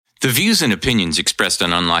The views and opinions expressed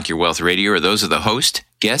on Unlock Your Wealth Radio are those of the host,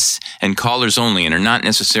 guests, and callers only and are not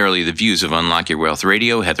necessarily the views of Unlock Your Wealth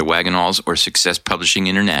Radio, Heather Wagenhals, or Success Publishing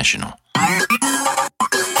International.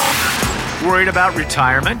 Worried about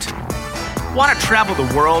retirement? Want to travel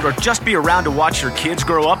the world or just be around to watch your kids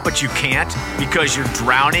grow up, but you can't because you're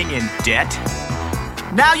drowning in debt?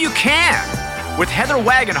 Now you can! With Heather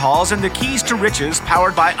Wagenhals and the Keys to Riches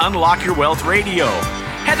powered by Unlock Your Wealth Radio.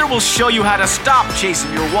 Heather will show you how to stop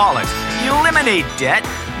chasing your wallet, eliminate debt,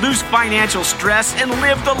 lose financial stress, and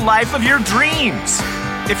live the life of your dreams.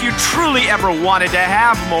 If you truly ever wanted to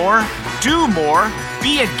have more, do more,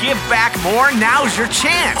 be and give back more, now's your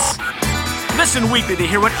chance. Listen weekly to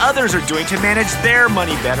hear what others are doing to manage their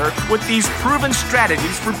money better with these proven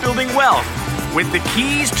strategies for building wealth with the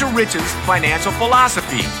Keys to Riches financial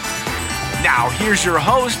philosophy. Now, here's your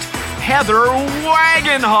host, Heather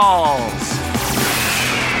Wagenhals.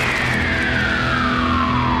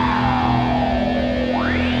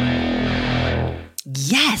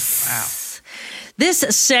 Yes. Wow. This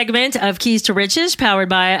segment of Keys to Riches, powered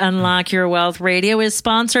by Unlock Your Wealth Radio, is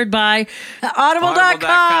sponsored by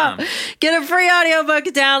Audible.com. Get a free audiobook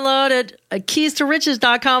download at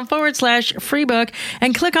keystoriches.com/freebook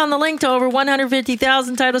and click on the link to over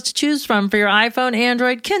 150,000 titles to choose from for your iPhone,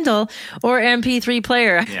 Android, Kindle, or MP3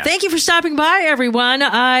 player. Yeah. Thank you for stopping by, everyone.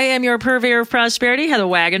 I am your purveyor of prosperity, Heather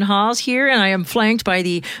Wagenhals here, and I am flanked by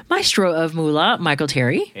the maestro of moolah, Michael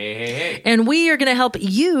Terry. Hey. And we are going to help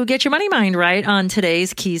you get your money mind right on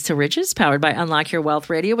today's Keys to Riches, powered by Unlock Your Wealth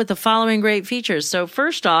Radio, with the following great features. So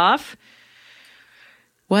first off,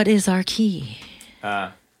 what is our key?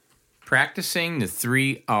 Practicing the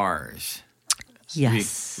 3 R's.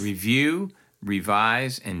 Yes. Review,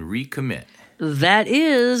 revise, and recommit. That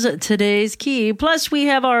is today's key. Plus, we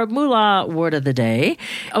have our moolah word of the day.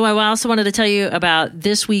 Oh, I also wanted to tell you about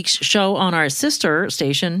this week's show on our sister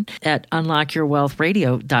station at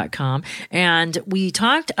unlockyourwealthradio.com. And we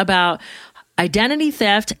talked about identity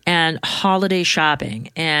theft and holiday shopping.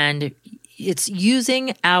 And it's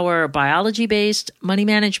using our biology-based money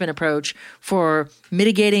management approach for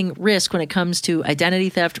mitigating risk when it comes to identity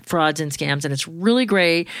theft, frauds, and scams. And it's really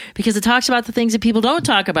great because it talks about the things that people don't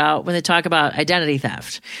talk about when they talk about identity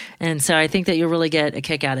theft. And so I think that you'll really get a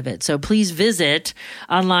kick out of it. So please visit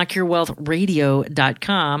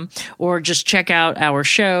unlockyourwealthradio.com or just check out our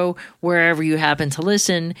show wherever you happen to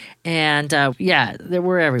listen. And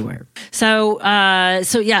we're everywhere. So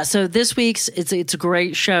this week's, it's a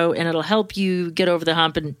great show, and it'll help you get over the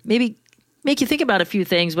hump and maybe make you think about a few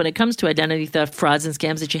things when it comes to identity theft, frauds, and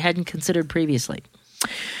scams that you hadn't considered previously.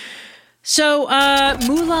 So,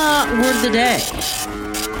 moolah word of the day.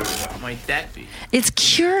 What might that be? It's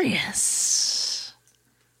curious.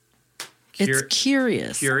 It's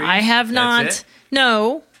curious. Curious? I have not. That's it?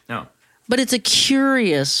 No. But it's a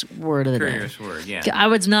curious word of the day. Curious word, yeah. I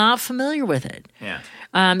was not familiar with it. Yeah.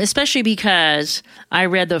 Especially because I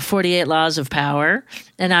read the 48 Laws of Power,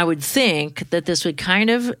 and I would think that this would kind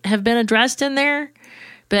of have been addressed in there.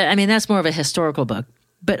 But, I mean, that's more of a historical book.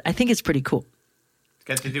 But I think it's pretty cool. It's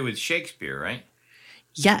got to do with Shakespeare, right?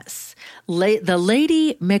 Yes. The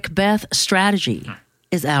Lady Macbeth strategy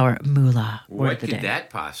is our moolah word of the day. What could that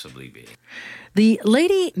possibly be? The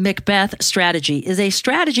Lady Macbeth strategy is a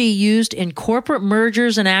strategy used in corporate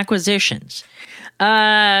mergers and acquisitions.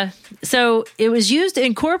 So it was used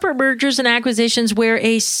in corporate mergers and acquisitions where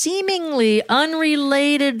a seemingly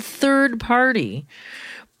unrelated third party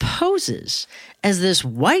poses as this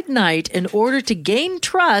white knight in order to gain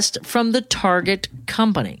trust from the target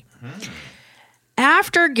company.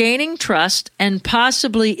 After gaining trust and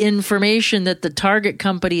possibly information that the target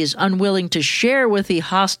company is unwilling to share with the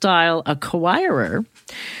hostile acquirer,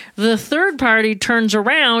 the third party turns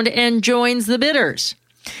around and joins the bidders.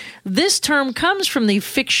 This term comes from the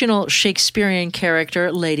fictional Shakespearean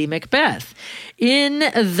character Lady Macbeth. In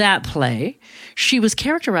that play, she was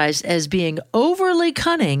characterized as being overly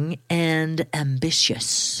cunning and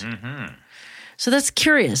ambitious. Mm-hmm. So that's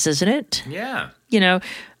curious, isn't it? Yeah. You know,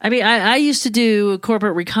 I mean, I used to do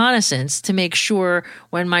corporate reconnaissance to make sure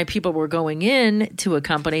when my people were going in to a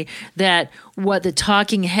company that what the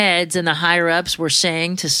talking heads and the higher ups were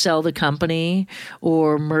saying to sell the company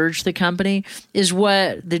or merge the company is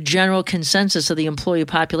what the general consensus of the employee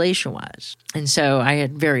population was. And so I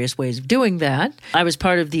had various ways of doing that. I was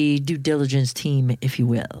part of the due diligence team, if you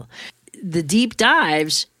will. The deep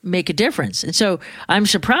dives make a difference. And so I'm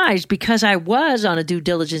surprised because I was on a due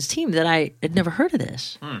diligence team that I had never heard of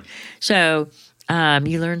this. So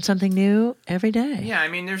you learn something new every day. Yeah, I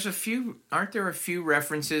mean, aren't there a few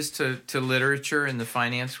references to literature in the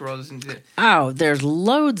finance world, isn't it? Oh, there's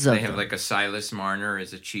loads of them. They have like a Silas Marner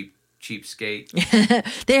as a chief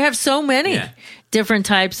cheapskate. They have so many different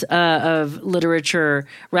types of literature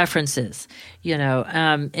references,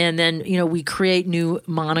 and then, we create new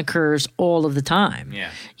monikers all of the time.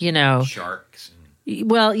 Yeah. Sharks.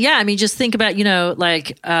 Well, yeah. I mean, just think about,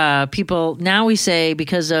 people now we say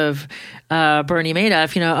because of Bernie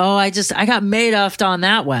Madoff, I got Madoffed on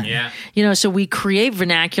that one. Yeah. So we create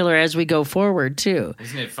vernacular as we go forward too.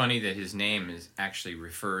 Isn't it funny that his name actually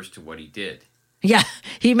refers to what he did? Yeah,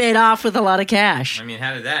 he made off with a lot of cash. I mean,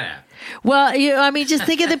 how did that happen? Well, just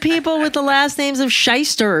think of the people with the last names of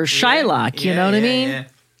Shyster or Shylock. You know what I mean? Yeah.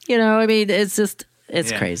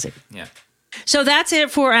 It's crazy. Yeah. So that's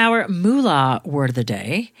it for our moolah word of the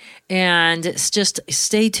day. And just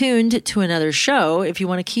stay tuned to another show if you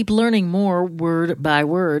want to keep learning more word by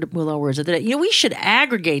word moolah words of the day. We should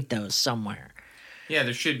aggregate those somewhere. Yeah,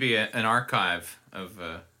 there should be an archive of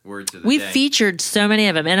words of the We've day. featured so many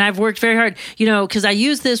of them, and I've worked very hard, because I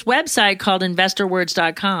use this website called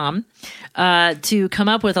investorwords.com to come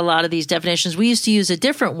up with a lot of these definitions. We used to use a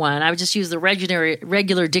different one. I would just use the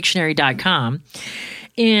regular dictionary.com.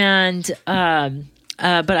 And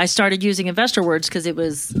but I started using Investor Words because it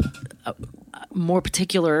was more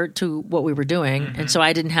particular to what we were doing, and so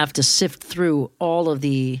I didn't have to sift through all of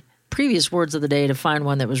the previous words of the day to find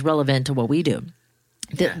one that was relevant to what we do.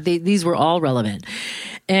 These were all relevant,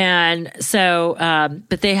 and so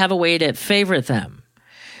but they have a way to favorite them,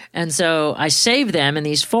 and so I save them in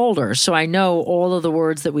these folders so I know all of the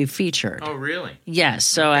words that we've featured. Oh, really? Yes.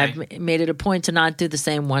 So I've made it a point to not do the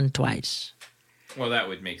same one twice. Well, that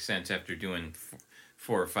would make sense after doing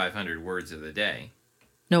 400 or 500 words of the day.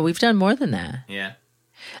 No, we've done more than that. Yeah.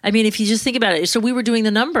 I mean, if you just think about it, so we were doing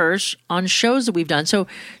the numbers on shows that we've done. So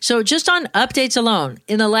just on updates alone,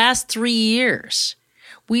 in the last 3 years,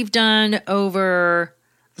 we've done over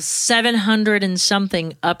 700 and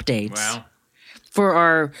something updates. Wow.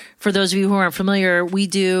 For those of you who aren't familiar, we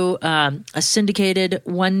do a syndicated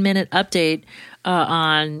 1-minute update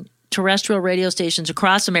on terrestrial radio stations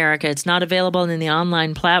across America. It's not available in the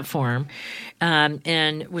online platform.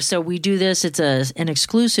 And so we do this. It's an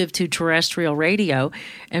exclusive to terrestrial radio.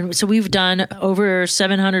 And so we've done over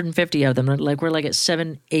 750 of them. We're like at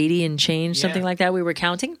 780 and change, something like that. We were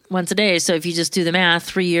counting once a day. So if you just do the math,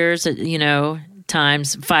 3 years,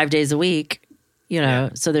 times 5 days a week,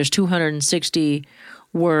 so there's 260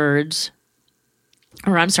 words,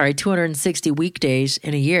 or I'm sorry, 260 weekdays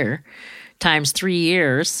in a year times 3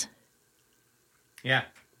 years. Yeah,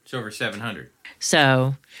 it's over 700.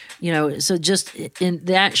 So, so just in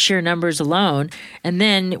that sheer numbers alone. And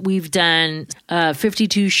then we've done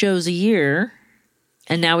 52 shows a year.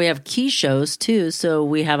 And now we have key shows too. So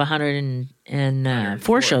we have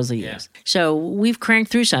 104 shows a year. Yeah. So we've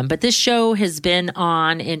cranked through some. But this show has been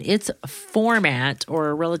on in its format, or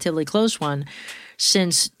a relatively close one,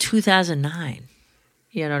 since 2009.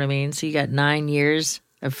 You know what I mean? So you got 9 years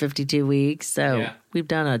of 52 weeks. So we've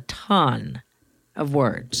done a ton of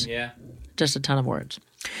words. Yeah. Just a ton of words.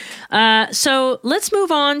 So let's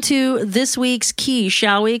move on to this week's key,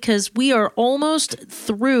 shall we? Because we are almost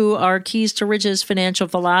through our Keys to Riches financial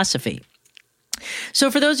philosophy. So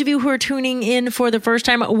for those of you who are tuning in for the first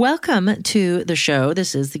time, welcome to the show.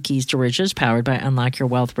 This is the Keys to Riches, powered by Unlock Your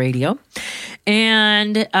Wealth Radio.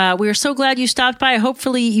 And we are so glad you stopped by.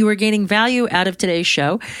 Hopefully you are gaining value out of today's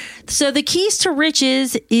show. So the Keys to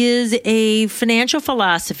Riches is a financial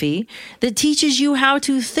philosophy that teaches you how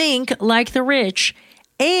to think like the rich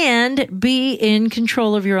and be in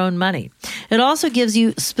control of your own money. It also gives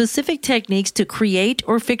you specific techniques to create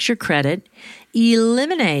or fix your credit,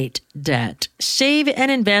 eliminate debt, save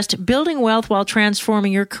and invest, building wealth while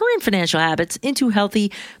transforming your current financial habits into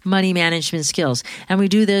healthy money management skills. And we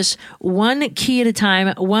do this one key at a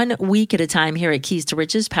time, 1 week at a time here at Keys to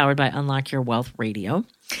Riches, powered by Unlock Your Wealth Radio.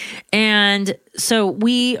 And so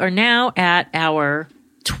we are now at our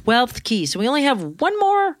 12th key. So we only have one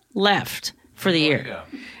more left for the year.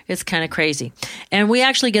 It's kind of crazy. And we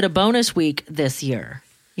actually get a bonus week this year,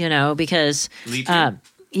 because leap year?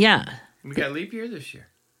 Yeah. We got leap year this year.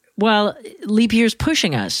 Well, leap year's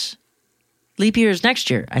pushing us. Leap year's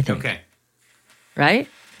next year, I think. Okay. Right?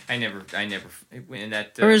 I never in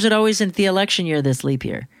that or is it always in the election year, this leap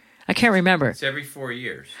year? I can't remember. It's every 4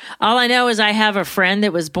 years. All I know is I have a friend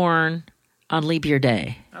that was born on leap year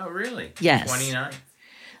day. Oh, really? Yes. 29?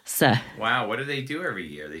 So, wow, what do they do every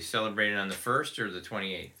year? They celebrate it on the 1st or the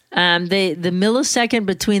 28th? The millisecond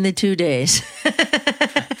between the 2 days.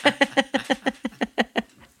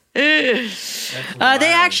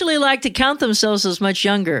 They actually like to count themselves as much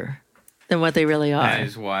younger than what they really are. That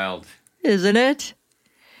is wild. Isn't it?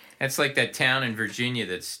 That's like that town in Virginia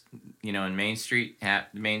that's in Main Street,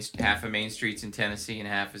 half of Main Street's in Tennessee and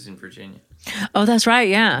half is in Virginia. Oh, that's right.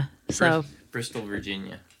 Yeah. So Bristol,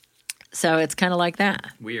 Virginia. So it's kind of like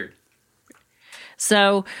that. Weird.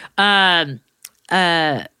 So,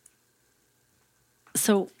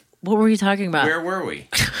 so what were you talking about? Where were we?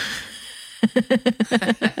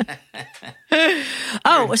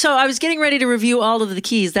 Oh, so I was getting ready to review all of the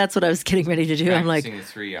keys. That's what I was getting ready to do. I'm like, the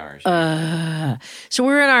 3 R's. So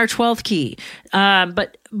we're in our 12th key.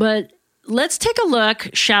 But let's take a look,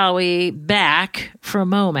 shall we, back for a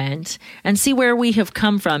moment and see where we have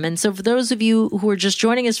come from. And so for those of you who are just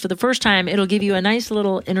joining us for the first time, it'll give you a nice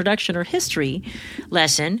little introduction or history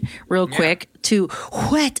lesson real quick to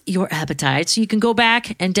whet your appetite. So you can go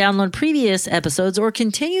back and download previous episodes or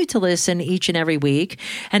continue to listen each and every week.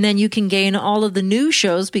 And then you can gain all of the new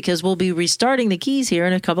shows because we'll be restarting the keys here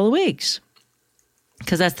in a couple of weeks.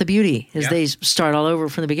 Because that's the beauty, is they start all over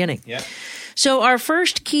from the beginning. Yeah. So our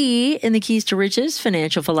first key in the Keys to Riches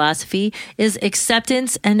financial philosophy is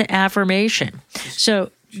acceptance and affirmation. She's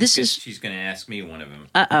going to ask me one of them.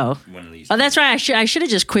 One of these. Oh, that's right. I should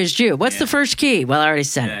have just quizzed you. What's the first key? Well, I already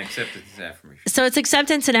said it. Acceptance and affirmation. So it's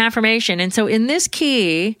acceptance and affirmation. And so in this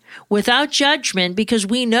key, without judgment, because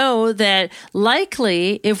we know that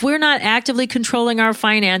likely if we're not actively controlling our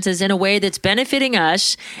finances in a way that's benefiting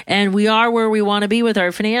us and we are where we want to be with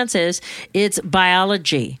our finances, it's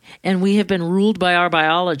biology. And we have been ruled by our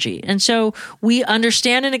biology. And so we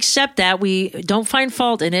understand and accept that. We don't find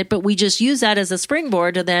fault in it, but we just use that as a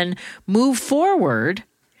springboard to then move forward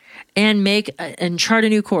and chart a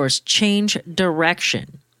new course, change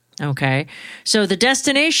direction. Okay. So the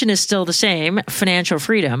destination is still the same, financial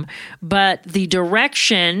freedom, but the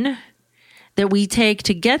direction that we take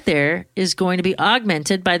to get there is going to be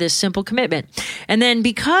augmented by this simple commitment. And then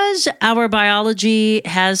because our biology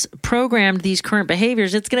has programmed these current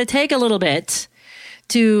behaviors, it's going to take a little bit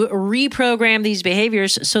to reprogram these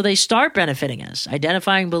behaviors so they start benefiting us,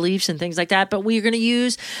 identifying beliefs and things like that. But we're going to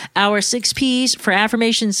use our 6 Ps for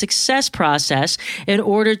affirmation success process in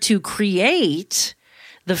order to create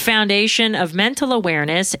the foundation of mental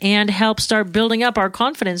awareness and help start building up our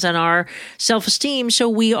confidence and our self-esteem so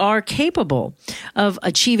we are capable of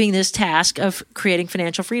achieving this task of creating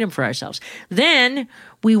financial freedom for ourselves. Then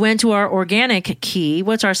we went to our organic key.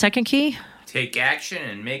 What's our second key? Take action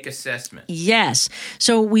and make assessment. Yes.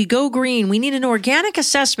 So we go green. We need an organic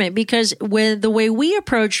assessment because the way we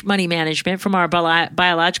approach money management from our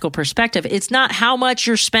biological perspective, it's not how much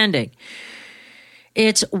you're spending.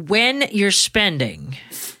 It's when you're spending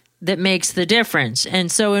that makes the difference. And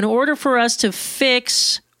so in order for us to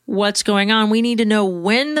fix what's going on, we need to know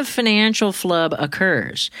when the financial flub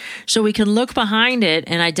occurs so we can look behind it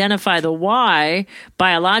and identify the why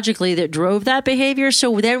biologically that drove that behavior.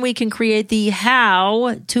 So then we can create the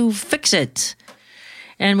how to fix it.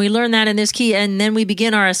 And we learn that in this key. And then we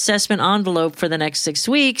begin our assessment envelope for the next 6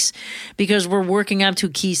 weeks because we're working up to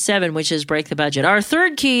key 7, which is break the budget. Our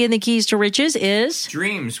third key in the Keys to Riches is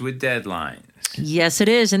dreams with deadlines. Yes, it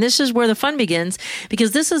is. And this is where the fun begins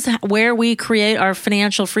because this is where we create our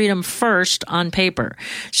financial freedom first on paper.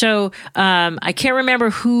 So I can't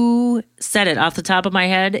remember who said it off the top of my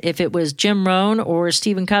head, if it was Jim Rohn or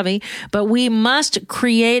Stephen Covey, but we must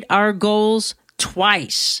create our goals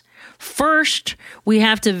twice. First, we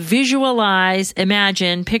have to visualize,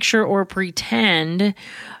 imagine, picture, or pretend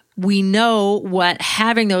we know what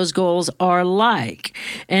having those goals are like,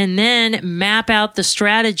 and then map out the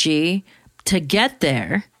strategy to get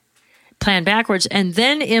there, plan backwards, and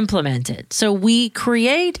then implement it. So we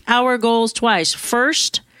create our goals twice.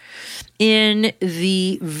 First, in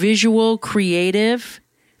the visual, creative,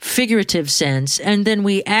 figurative sense, and then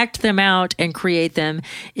we act them out and create them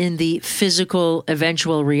in the physical,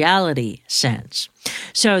 eventual reality sense.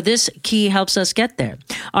 So this key helps us get there.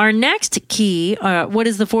 Our next key, what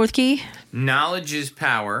is the fourth key? Knowledge is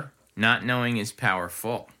power. Not knowing is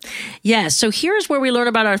powerful. Yes. So here's where we learn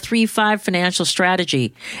about our 3-5 financial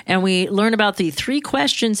strategy. And we learn about the 3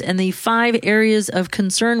 questions and the 5 areas of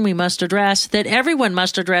concern we must address that everyone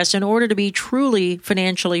must address in order to be truly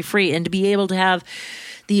financially free and to be able to have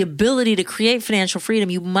the ability to create financial freedom.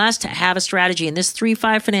 You must have a strategy. And this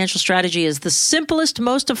 3-5 financial strategy is the simplest,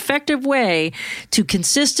 most effective way to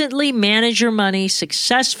consistently manage your money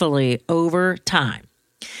successfully over time.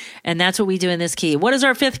 And that's what we do in this key. What is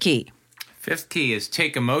our 5th key? Fifth key is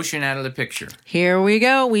take emotion out of the picture. Here we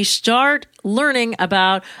go. We start learning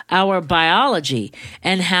about our biology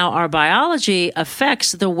and how our biology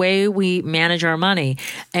affects the way we manage our money.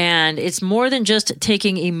 And it's more than just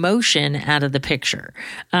taking emotion out of the picture.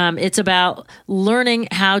 It's about learning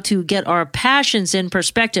how to get our passions in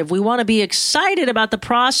perspective. We want to be excited about the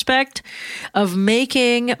prospect of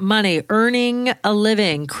making money, earning a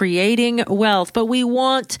living, creating wealth, but we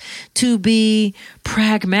want to be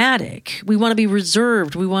pragmatic. We want to be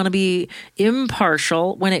reserved. We want to be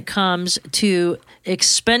impartial when it comes to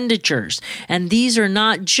expenditures. And these are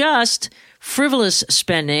not just frivolous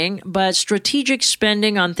spending, but strategic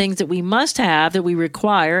spending on things that we must have, that we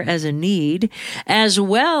require as a need, as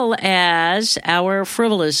well as our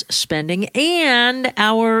frivolous spending and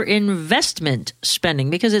our investment spending,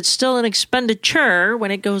 because it's still an expenditure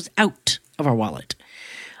when it goes out of our wallet.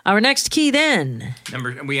 Our next key then.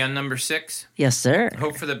 Are we on number 6? Yes, sir.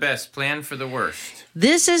 Hope for the best, plan for the worst.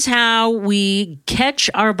 This is how we catch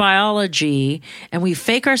our biology and we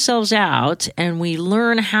fake ourselves out and we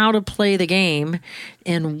learn how to play the game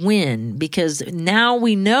and win, because now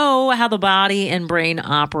we know how the body and brain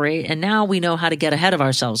operate, and now we know how to get ahead of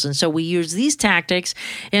ourselves. And so we use these tactics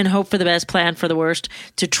and hope for the best, plan for the worst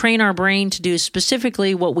to train our brain to do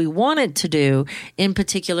specifically what we want it to do in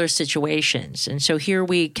particular situations. And so here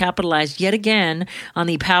we capitalize yet again on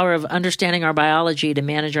the power of understanding our biology to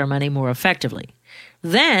manage our money more effectively.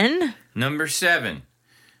 Then, number 7,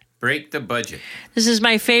 break the budget. This is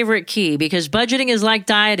my favorite key, because budgeting is like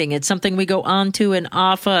dieting. It's something we go onto and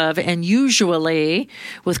off of, and usually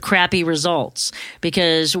with crappy results,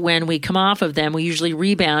 because when we come off of them, we usually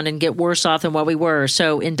rebound and get worse off than what we were.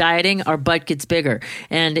 So in dieting, our butt gets bigger.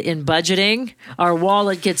 And in budgeting, our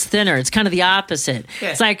wallet gets thinner. It's kind of the opposite. Yeah.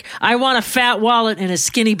 It's like, I want a fat wallet and a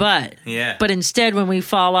skinny butt. Yeah. But instead, when we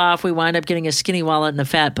fall off, we wind up getting a skinny wallet and a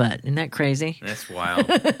fat butt. Isn't that crazy? That's wild.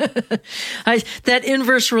 That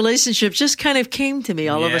inverse relationship just kind of came to me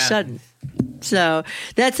all of a sudden. So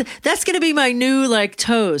that's going to be my new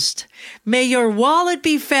toast. May your wallet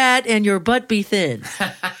be fat and your butt be thin.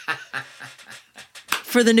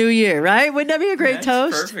 For the new year, right? Wouldn't that be a great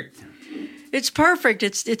toast? Perfect. It's perfect.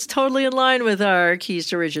 It's totally in line with our Keys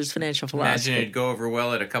to Riches financial philosophy. Imagine it'd go over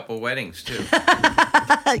well at a couple weddings too.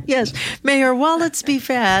 Yes. May your wallets be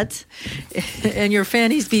fat and your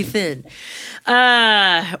fannies be thin.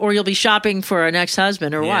 Or you'll be shopping for a next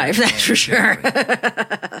husband or wife, that's for sure.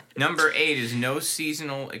 Number 8 is no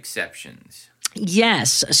seasonal exceptions.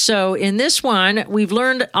 Yes. So in this one, we've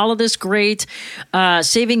learned all of this great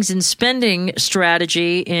savings and spending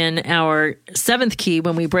strategy in our 7th key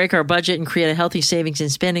when we break our budget and create a healthy savings and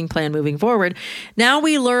spending plan moving forward. Now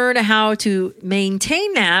we learn how to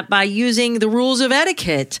maintain that by using the rules of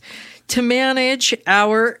etiquette to manage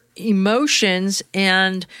our emotions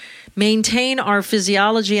and maintain our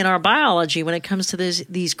physiology and our biology when it comes to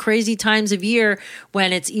these crazy times of year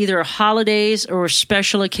when it's either holidays or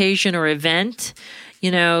special occasion or event,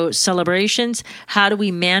 celebrations. How do we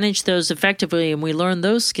manage those effectively? And we learn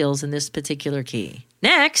those skills in this particular key.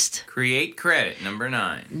 Next, create credit, number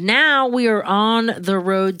 9. Now we are on the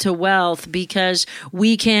road to wealth because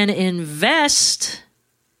we can invest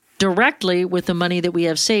directly with the money that we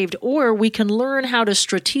have saved, or we can learn how to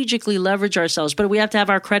strategically leverage ourselves, but we have to have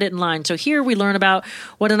our credit in line. So here we learn about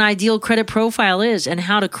what an ideal credit profile is and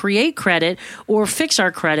how to create credit or fix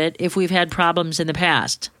our credit if we've had problems in the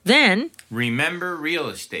past. Then, remember real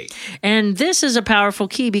estate. And this is a powerful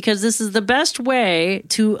key because this is the best way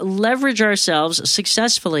to leverage ourselves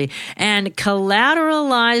successfully. And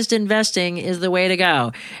collateralized investing is the way to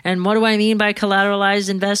go. And what do I mean by collateralized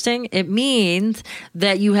investing? It means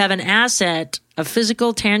that you have an asset, a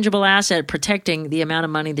physical, tangible asset protecting the amount of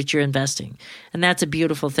money that you're investing. And that's a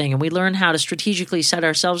beautiful thing. And we learn how to strategically set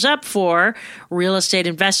ourselves up for real estate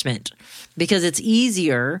investment because it's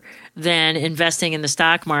easier than investing in the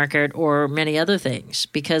stock market or many other things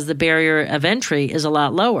because the barrier of entry is a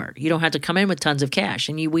lot lower. You don't have to come in with tons of cash.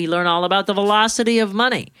 And we learn all about the velocity of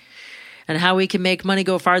money and how we can make money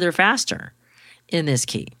go farther faster in this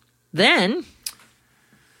key. Then,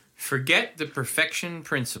 forget the perfection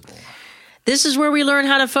principle. This is where we learn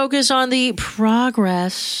how to focus on the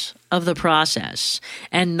progress of the process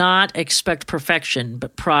and not expect perfection,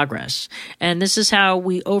 but progress. And this is how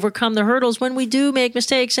we overcome the hurdles when we do make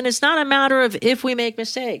mistakes. And it's not a matter of if we make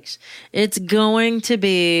mistakes. It's going to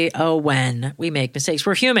be when we make mistakes.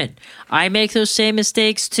 We're human. I make those same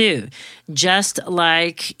mistakes too, just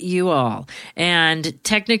like you all. And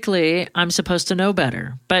technically, I'm supposed to know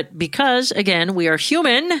better. But because, again, we are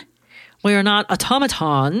human, We are not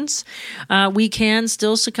automatons. We can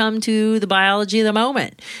still succumb to the biology of the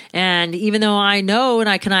moment. And even though I know and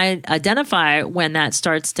I can identify when that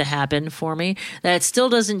starts to happen for me, that still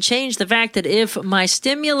doesn't change the fact that if my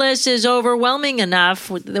stimulus is overwhelming enough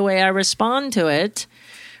with the way I respond to it,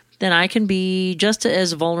 then I can be just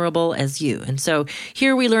as vulnerable as you. And so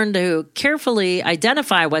here we learn to carefully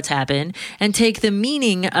identify what's happened and take the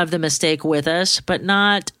meaning of the mistake with us, but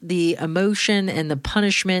not the emotion and the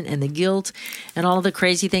punishment and the guilt and all the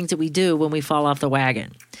crazy things that we do when we fall off the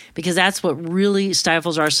wagon. Because that's what really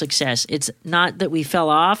stifles our success. It's not that we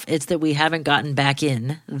fell off, it's that we haven't gotten back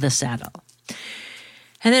in the saddle.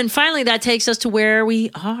 And then finally, that takes us to where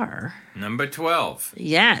we are. Number 12.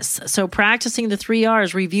 Yes. So practicing the 3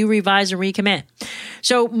 R's, review, revise, and recommit.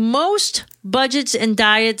 So most budgets and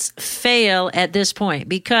diets fail at this point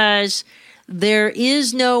because there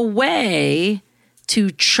is no way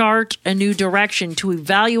to chart a new direction, to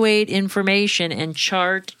evaluate information and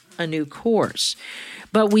chart a new course.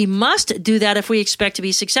 But we must do that if we expect to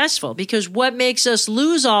be successful, because what makes us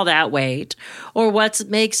lose all that weight or what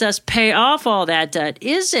makes us pay off all that debt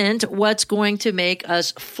isn't what's going to make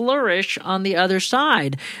us flourish on the other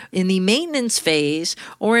side in the maintenance phase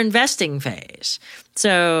or investing phase.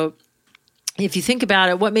 So if you think about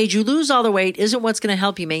it, what made you lose all the weight isn't what's going to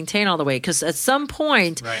help you maintain all the weight, because at some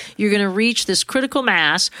point you're going to reach this critical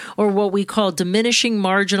mass, or what we call diminishing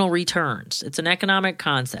marginal returns. It's an economic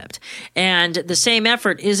concept. And the same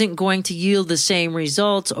effort isn't going to yield the same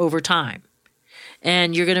results over time.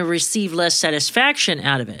 And you're going to receive less satisfaction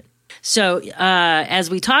out of it. So as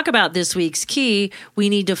we talk about this week's key, we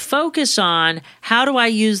need to focus on how do I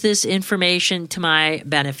use this information to my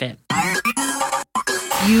benefit.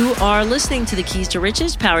 You are listening to the Keys to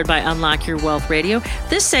Riches, powered by Unlock Your Wealth Radio.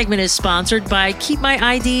 This segment is sponsored by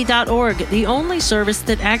KeepMyID.org, the only service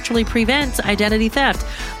that actually prevents identity theft.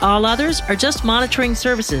 All others are just monitoring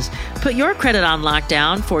services. Put your credit on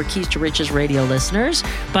lockdown for Keys to Riches radio listeners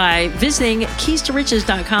by visiting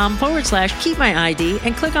keystoriches.com/KeepMyID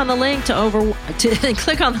and click on the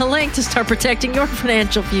link to start protecting your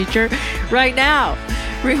financial future right now.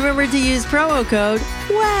 Remember to use promo code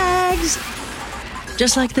WAGS.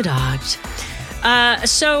 Just like the dogs.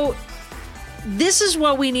 So this is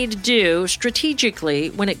what we need to do strategically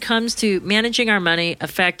when it comes to managing our money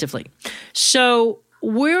effectively. So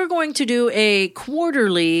we're going to do a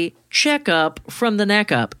quarterly checkup from the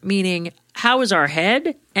neck up, meaning how is our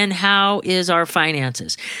head and how is our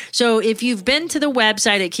finances? So if you've been to the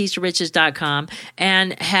website at keystoriches.com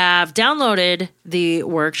and have downloaded the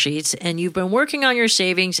worksheets and you've been working on your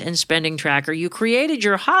savings and spending tracker, you created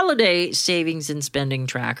your holiday savings and spending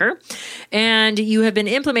tracker, and you have been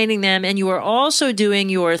implementing them, and you are also doing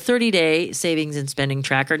your 30-day savings and spending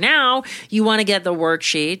tracker. Now you want to get the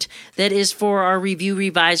worksheet that is for our review,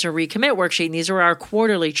 revise, or recommit worksheet. And these are our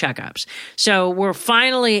quarterly checkups. So we're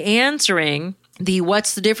finally answering the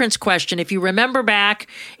what's the difference question. If you remember back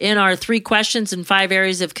in our 3 questions and 5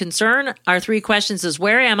 areas of concern, our 3 questions is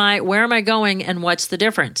where am I going, and what's the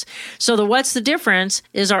difference? So the what's the difference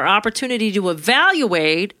is our opportunity to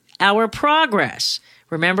evaluate our progress.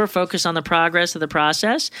 Remember, focus on the progress of the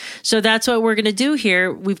process. So that's what we're going to do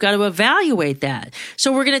here. We've got to evaluate that.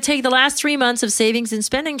 So we're going to take the last 3 months of savings and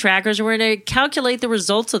spending trackers, and we're going to calculate the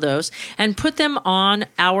results of those and put them on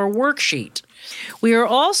our worksheet. We are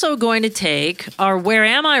also going to take our Where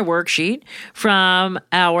Am I worksheet from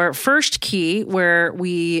our first key, where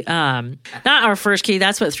we, not our first key,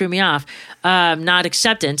 that's what threw me off, not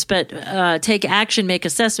acceptance, but take action, make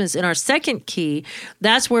assessments in our second key.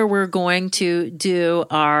 That's where we're going to do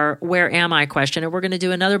our Where Am I question. And we're going to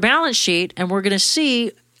do another balance sheet, and we're going to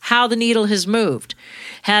see how the needle has moved.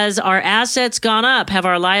 Has our assets gone up? Have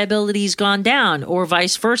our liabilities gone down, or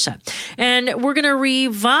vice versa? And we're going to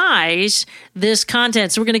revise this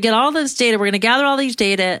content. So we're going to get all this data. We're going to gather all these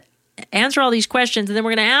data, answer all these questions, and then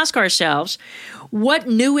we're going to ask ourselves, what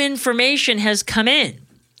new information has come in?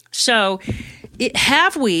 So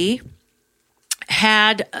have we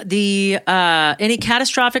had the any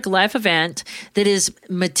catastrophic life event that is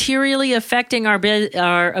materially affecting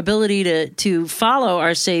our ability to follow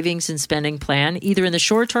our savings and spending plan, either in the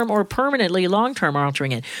short term or permanently long term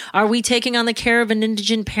altering it? Are we taking on the care of an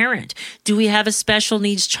indigent parent? Do we have a special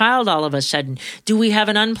needs child all of a sudden? Do we have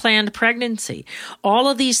an unplanned pregnancy? All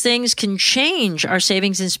of these things can change our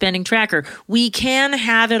savings and spending tracker. We can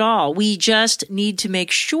have it all. We just need to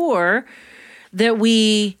make sure that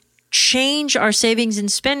we change our savings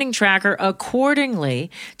and spending tracker accordingly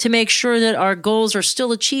to make sure that our goals are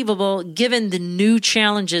still achievable given the new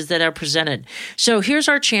challenges that are presented. So here's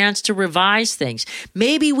our chance to revise things.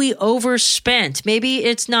 Maybe we overspent. Maybe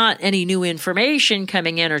it's not any new information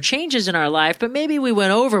coming in or changes in our life, but maybe we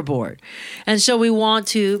went overboard. And so we want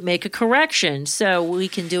to make a correction. So we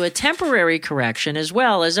can do a temporary correction as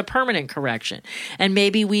well as a permanent correction. And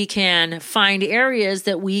maybe we can find areas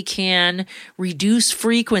that we can reduce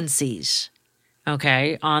frequencies,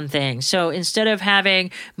 okay, on things. So instead of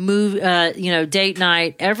having date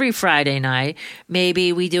night every Friday night,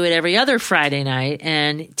 maybe we do it every other Friday night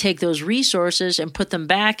and take those resources and put them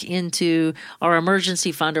back into our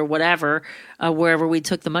emergency fund or whatever, wherever we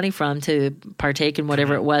took the money from to partake in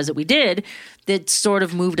whatever it was that we did that sort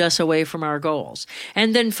of moved us away from our goals.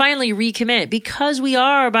 And then finally, recommit. Because we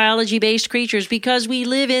are biology-based creatures, because we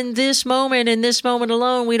live in this moment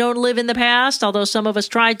alone, we don't live in the past, although some of us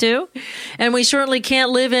try to. And we certainly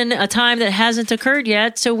can't live in a time that hasn't occurred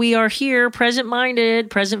yet. So we are here,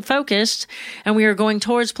 present-minded, present-focused, and we are going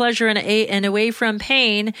towards pleasure and away from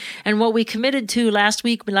pain. And what we committed to last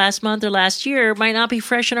week, last month, or last year might not be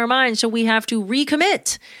fresh in our minds. So we have to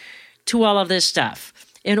recommit to all of this stuff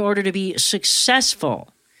in order to be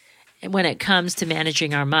successful when it comes to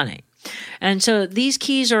managing our money. And so these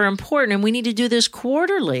keys are important, and we need to do this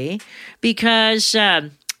quarterly because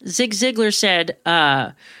Zig Ziglar said,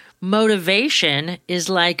 motivation is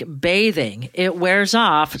like bathing. It wears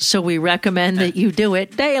off, so we recommend that you do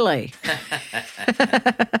it daily.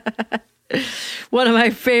 One of my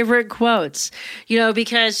favorite quotes,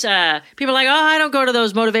 because people are like, oh, I don't go to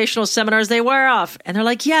those motivational seminars. They wear off. And they're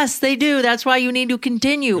like, yes, they do. That's why you need to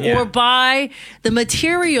continue or buy the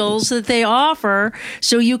materials that they offer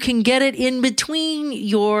so you can get it in between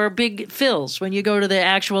your big fills when you go to the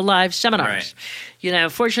actual live seminars.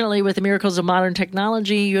 Right. Fortunately, with the miracles of modern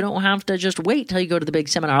technology, you don't have to just wait till you go to the big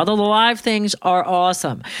seminar, although the live things are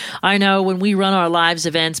awesome. I know when we run our lives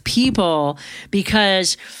events, people,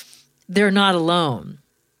 because they're not alone.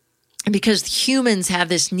 And because humans have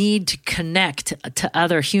this need to connect to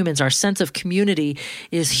other humans, our sense of community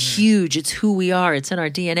is huge. It's who we are. It's in our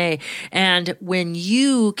DNA. And when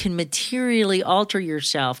you can materially alter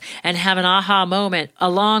yourself and have an aha moment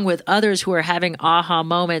along with others who are having aha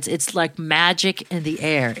moments, it's like magic in the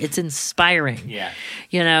air. It's inspiring. Yeah.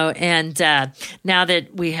 And now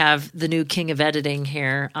that we have the new king of editing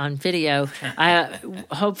here on video,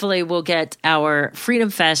 hopefully we'll get our Freedom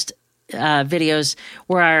Fest videos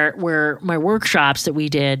where my workshops that we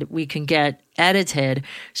did, we can get edited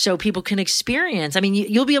so people can experience. I mean,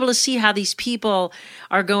 you'll be able to see how these people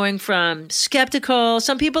are going from skeptical.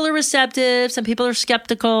 Some people are receptive. Some people are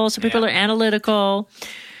skeptical. Some people are analytical.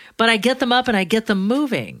 But I get them up and I get them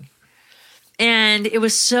moving. And it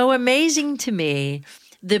was so amazing to me.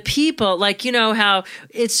 The people, how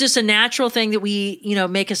it's just a natural thing that we,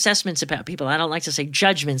 make assessments about people. I don't like to say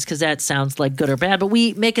judgments because that sounds like good or bad, but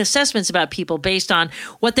we make assessments about people based on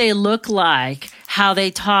what they look like, how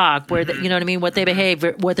they talk, where what they behave,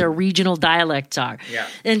 what their regional dialects are. Yeah.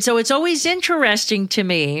 And so it's always interesting to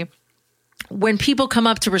me when people come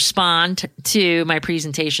up to respond to my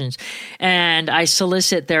presentations and I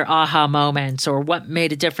solicit their aha moments or what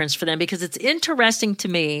made a difference for them, because it's interesting to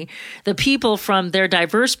me, the people from their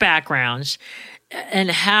diverse backgrounds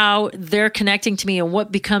and how they're connecting to me and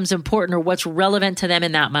what becomes important or what's relevant to them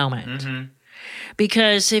in that moment. Mm-hmm.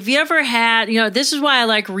 Because if you ever had, this is why I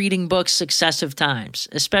like reading books successive times,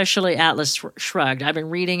 especially Atlas Shrugged. I've been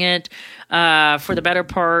reading it for the better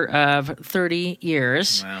part of 30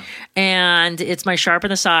 years. Wow. And it's my sharpen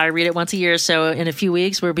the saw. I read it once a year. So in a few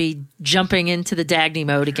weeks, we'll be jumping into the Dagny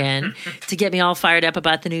mode again to get me all fired up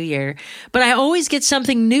about the new year. But I always get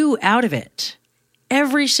something new out of it.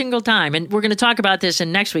 Every single time. And we're going to talk about this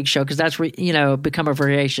in next week's show because that's, Become a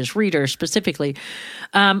Voracious Reader specifically.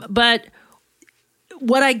 But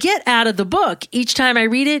what I get out of the book each time I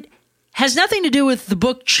read it has nothing to do with the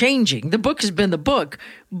book changing. The book has been the book,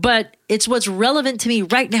 but it's what's relevant to me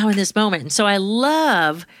right now in this moment. And so I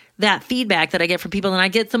love that feedback that I get from people, and I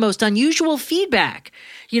get the most unusual feedback,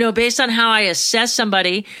 based on how I assess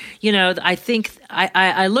somebody. I think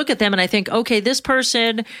I look at them and I think, okay, this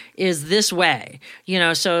person is this way,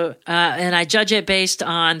 so, and I judge it based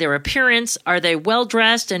on their appearance. Are they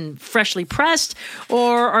well-dressed and freshly pressed,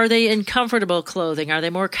 or are they in comfortable clothing? Are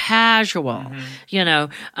they more casual?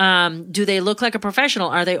 Mm-hmm. Do they look like a professional?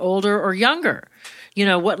 Are they older or younger?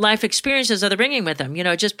 what life experiences are they bringing with them?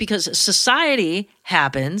 Just because society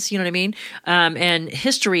happens, you know what I mean? And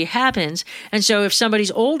history happens. And so if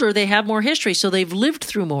somebody's older, they have more history. So they've lived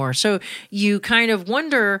through more. So you kind of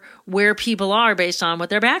wonder where people are based on what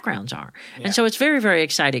their backgrounds are. Yeah. And so it's very, very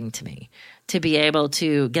exciting to me to be able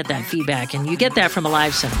to get that feedback. And you get that from a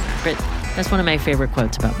live seminar. But that's one of my favorite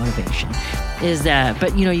quotes about motivation is that,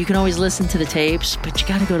 but you can always listen to the tapes, but you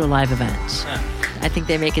got to go to live events. Yeah. I think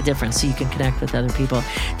they make a difference so you can connect with other people.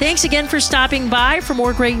 Thanks again for stopping by. For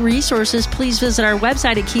more great resources, please visit our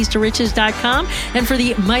website at keystoriches.com. And for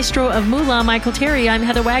the maestro of moolah, Michael Terry, I'm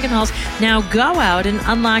Heather Wagenhals. Now go out and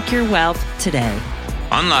unlock your wealth today.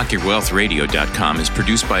 UnlockYourWealthRadio.com is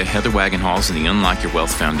produced by Heather Wagenhals and the Unlock Your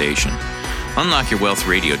Wealth Foundation.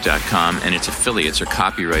 UnlockYourWealthRadio.com and its affiliates are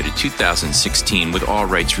copyrighted 2016 with all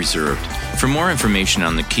rights reserved. For more information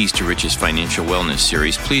on the Keys to Riches Financial Wellness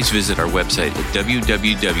Series, please visit our website at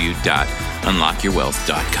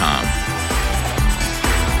www.unlockyourwealth.com.